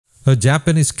A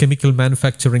Japanese chemical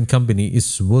manufacturing company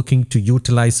is working to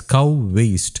utilize cow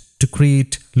waste to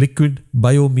create liquid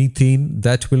biomethane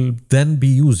that will then be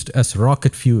used as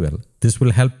rocket fuel. This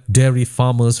will help dairy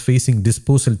farmers facing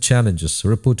disposal challenges,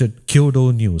 reported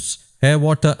Kyodo News.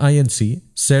 Airwater Inc.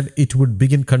 said it would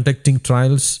begin conducting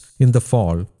trials in the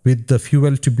fall, with the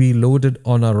fuel to be loaded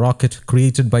on a rocket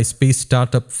created by space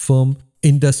startup firm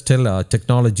Interstellar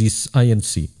Technologies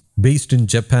Inc., based in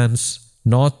Japan's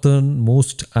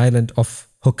northernmost island of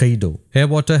Hokkaido.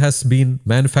 Airwater has been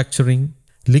manufacturing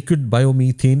liquid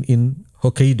biomethane in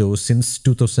Hokkaido since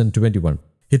 2021.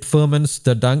 It ferments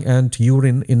the dung and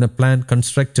urine in a plant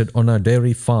constructed on a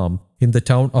dairy farm in the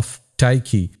town of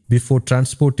Taiki before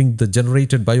transporting the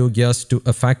generated biogas to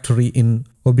a factory in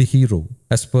Obihiro,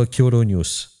 as per Kyodo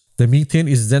News. The methane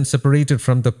is then separated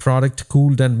from the product,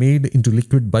 cooled and made into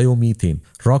liquid biomethane.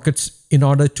 Rockets, in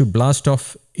order to blast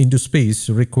off into space,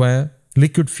 require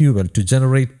liquid fuel to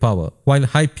generate power. While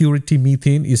high-purity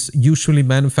methane is usually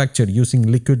manufactured using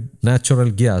liquid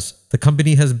natural gas, the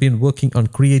company has been working on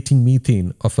creating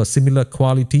methane of a similar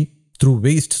quality through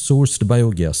waste-sourced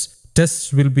biogas.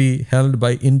 Tests will be held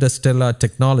by Interstellar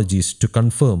Technologies to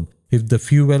confirm if the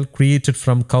fuel created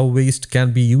from cow waste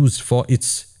can be used for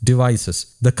its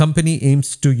devices. The company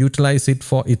aims to utilize it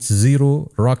for its Zero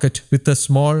rocket with a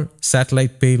small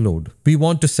satellite payload. We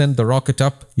want to send the rocket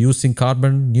up using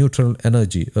carbon neutral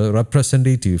energy, a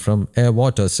representative from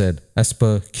Airwater said, as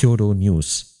per Kyodo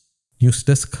News. News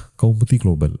Desk, Kaumudy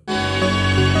Global.